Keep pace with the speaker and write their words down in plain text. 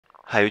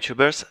Hi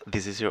YouTubers,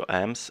 this is your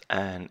AMS,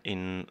 and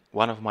in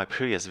one of my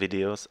previous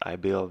videos I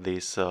built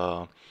these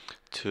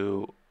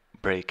two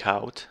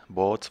breakout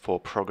boards for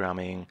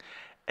programming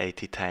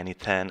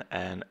ATtiny10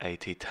 and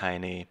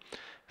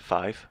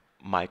ATtiny5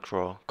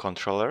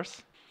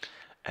 microcontrollers,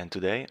 and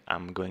today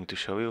I'm going to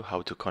show you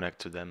how to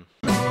connect to them.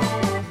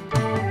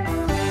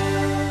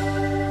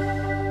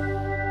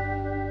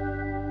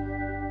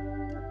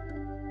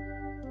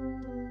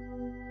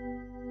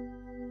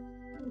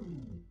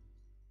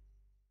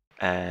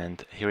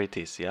 And here it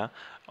is, yeah.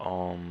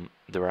 On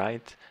the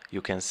right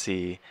you can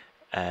see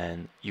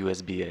an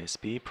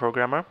USBasp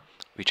programmer,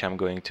 which I'm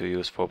going to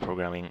use for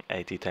programming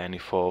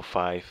ATtiny4,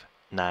 5,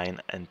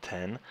 9 and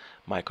 10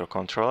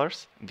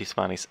 microcontrollers. This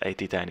one is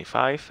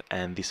ATtiny5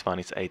 and this one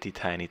is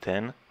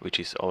ATtiny10, which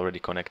is already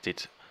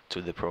connected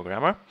to the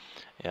programmer.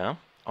 Yeah.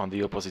 On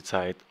the opposite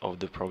side of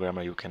the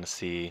programmer you can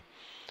see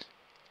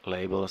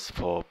labels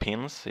for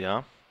pins,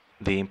 yeah.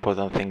 The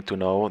important thing to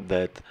know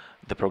that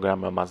the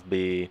programmer must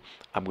be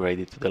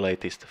upgraded to the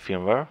latest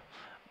firmware,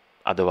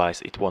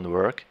 otherwise it won't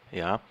work,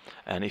 yeah.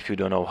 And if you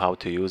don't know how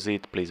to use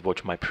it, please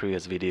watch my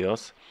previous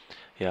videos,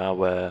 yeah,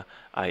 where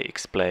I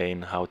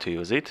explain how to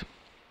use it.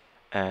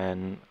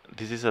 And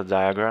this is a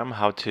diagram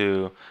how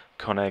to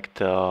connect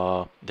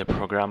the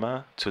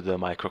programmer to the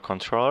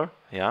microcontroller,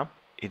 yeah.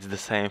 It's the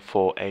same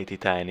for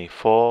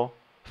ATtiny4,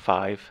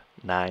 5,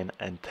 9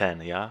 and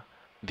 10, yeah.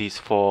 These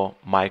four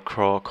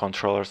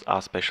microcontrollers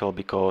are special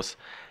because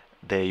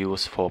they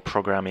use for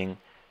programming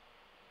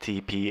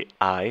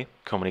TPI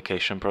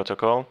communication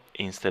protocol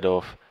instead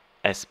of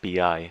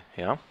SPI,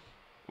 yeah,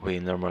 we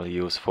normally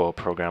use for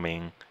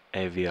programming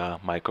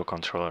AVR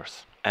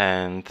microcontrollers.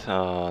 And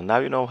now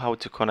you know how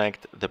to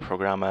connect the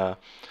programmer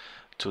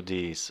to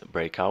this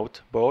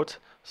breakout board.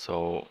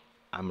 So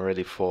I'm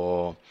ready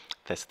for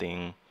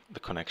testing the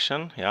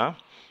connection, yeah.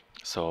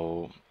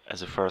 So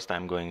as a first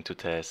I'm going to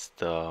test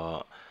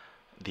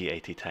the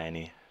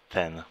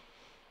ATtiny10.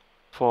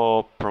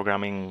 For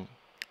programming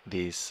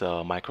these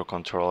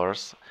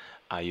microcontrollers,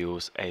 I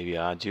use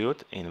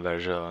AVR in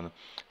version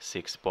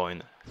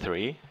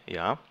 6.3.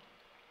 Yeah.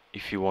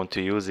 If you want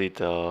to use it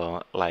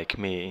like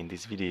me in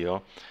this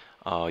video,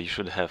 you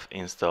should have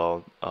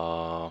installed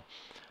AVR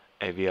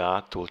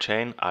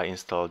toolchain. I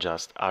installed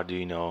just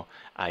Arduino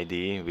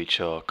IDE,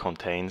 which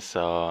contains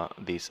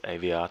this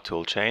AVR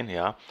toolchain.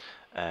 Yeah,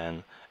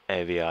 and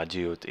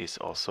AVR is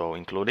also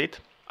included.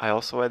 I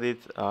also added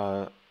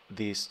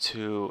these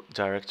two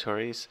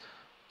directories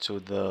to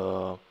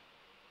the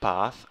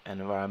path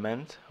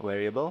environment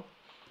variable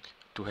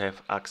to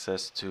have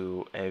access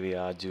to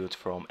AVR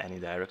from any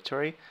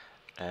directory,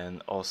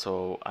 and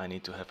also I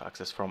need to have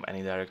access from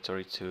any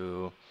directory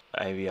to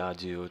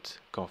AVR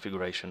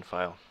configuration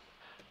file.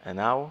 And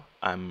now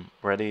I'm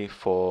ready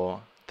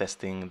for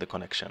testing the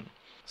connection.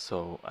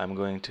 So I'm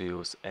going to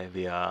use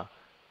AVR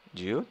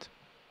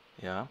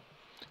yeah.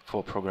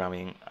 For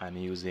programming I'm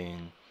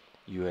using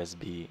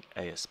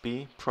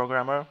USBasp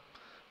Programmer,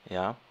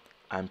 yeah.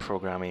 I'm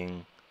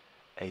programming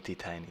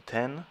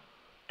ATtiny10,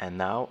 and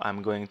now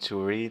I'm going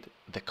to read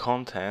the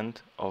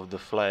content of the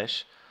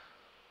flash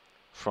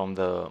from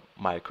the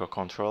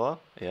microcontroller,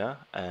 yeah,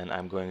 and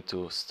I'm going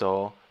to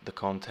store the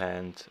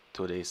content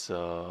to this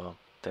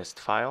test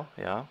file,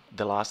 yeah.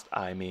 The last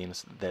I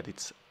means that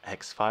it's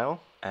hex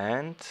file,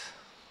 and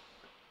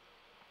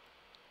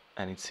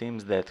it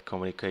seems that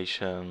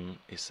communication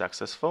is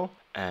successful.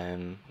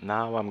 And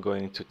now I'm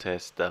going to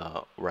test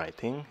the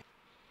writing.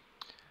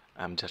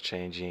 I'm just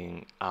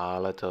changing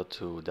R letter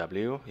to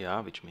W, yeah,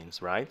 which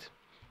means write.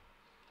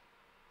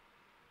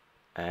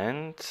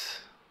 And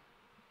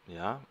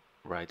yeah,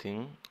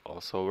 writing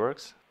also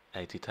works.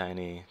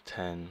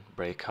 ATtiny10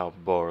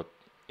 breakout board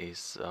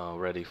is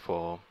ready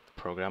for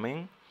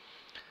programming.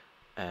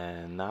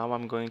 And now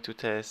I'm going to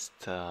test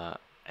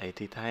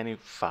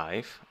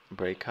ATtiny5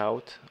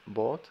 breakout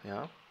board,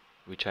 yeah,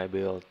 which I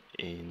built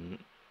in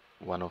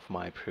one of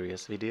my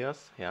previous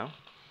videos, yeah.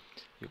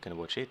 You can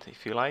watch it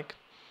if you like.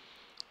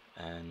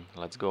 And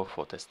let's go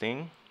for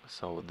testing.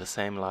 So the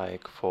same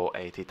like for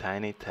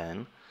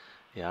ATtiny10,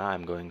 yeah,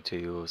 I'm going to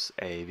use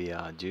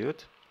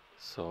AVR.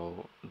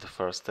 So the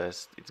first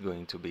test is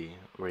going to be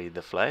read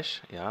the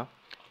flash, yeah.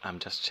 I'm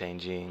just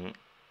changing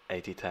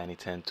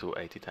ATtiny10 to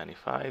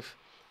ATtiny5,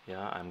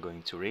 yeah. I'm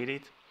going to read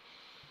it,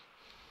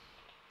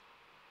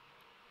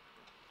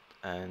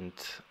 and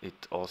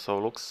it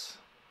also looks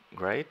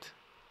great.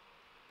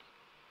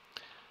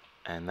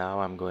 And now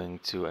I'm going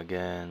to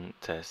again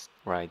test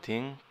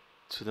writing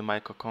to the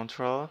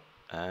microcontroller,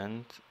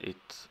 and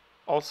it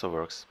also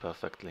works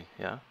perfectly,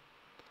 yeah,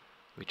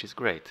 which is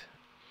great.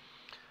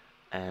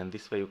 And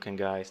this way you can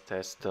guys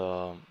test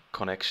the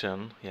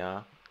connection,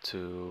 yeah,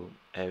 to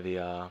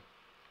AVR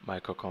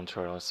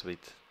microcontrollers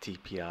with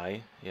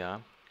TPI,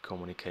 yeah,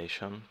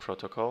 communication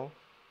protocol.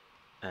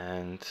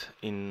 And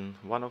in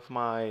one of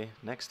my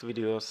next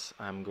videos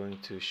I'm going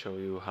to show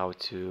you how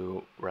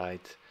to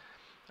write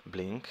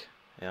Blink,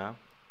 yeah,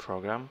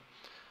 program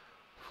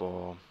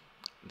for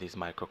these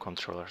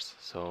microcontrollers.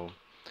 So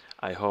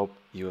I hope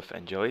you have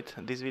enjoyed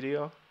this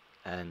video,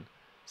 and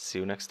see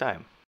you next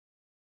time.